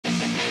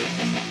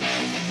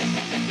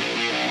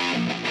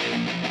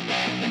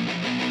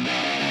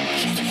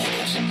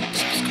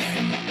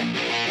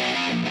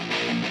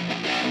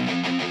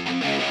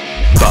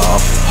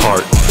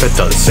that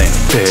doesn't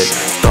fit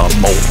the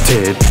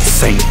molded,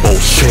 same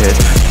bullshit.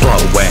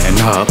 Blowing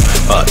up,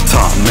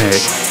 atomic,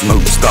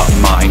 moves the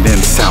mind and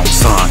sound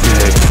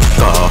sonic.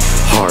 The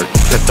heart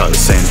that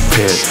doesn't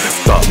fit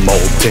the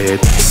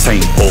molded,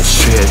 same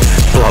bullshit.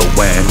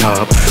 Blowing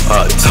up,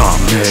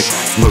 atomic,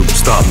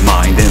 moves the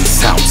mind and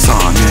sound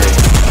sonic.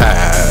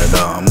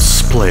 Atom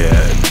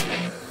split,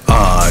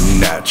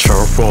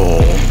 unnatural.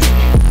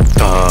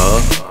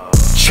 The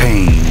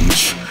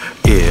change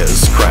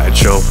is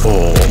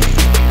gradual.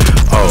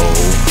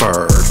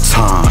 Over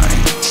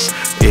time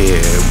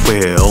it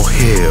will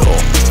heal,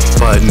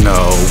 but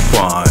no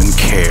one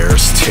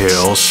cares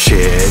till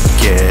shit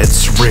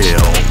gets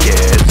real.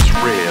 Gets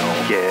real,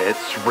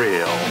 gets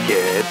real,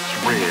 gets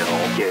real,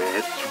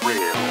 gets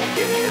real,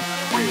 gets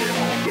real,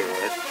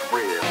 gets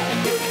real,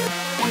 gets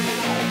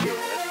real,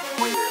 gets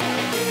real.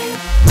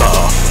 The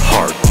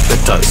heart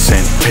that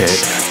doesn't fit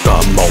the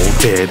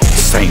molded,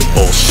 same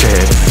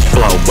bullshit.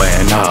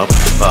 Blowing up,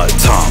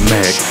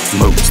 atomic,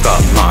 moves the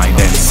mind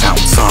and sound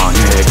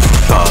sonic.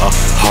 The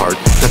heart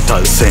that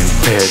doesn't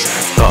fit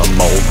the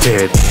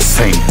molded,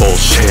 same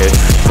bullshit.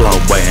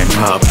 Blowing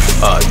up,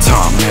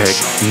 atomic,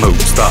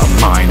 moves the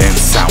mind and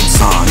sound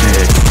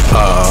sonic.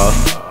 A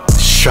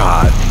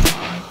shot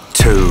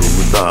to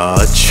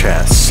the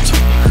chest.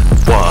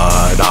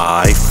 What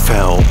I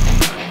felt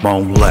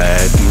won't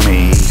let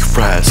me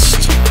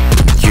rest.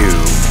 You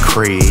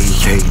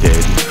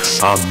created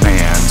a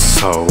man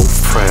so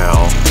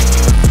frail,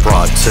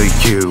 brought to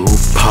you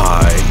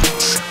by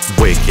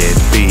wicked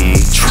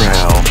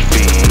betrayal.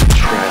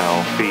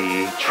 Betrayal,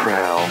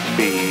 betrayal,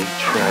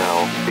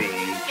 betrayal,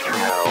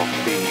 betrayal,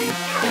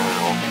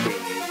 betrayal,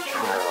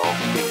 betrayal,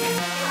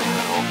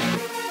 betrayal.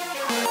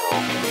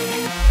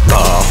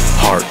 The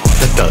heart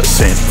that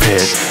doesn't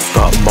fit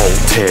the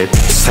molded,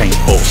 same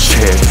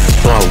bullshit.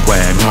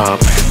 Blowing up,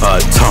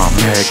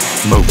 atomic,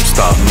 moves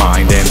the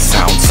mind and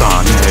sound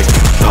sonic.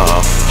 The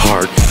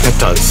heart that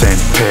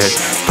doesn't fit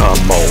the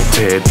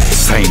molded,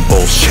 same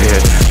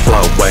bullshit.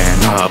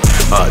 Blowing up,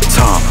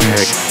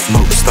 atomic,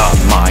 moves the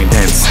mind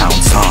and sound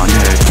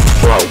sonic.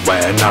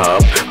 Blowing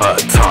up,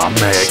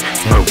 atomic,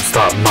 moves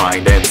the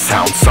mind and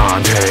sound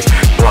sonic.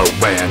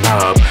 Blowing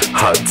up,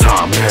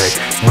 atomic,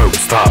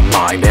 moves the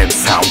mind and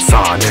sound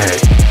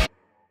sonic.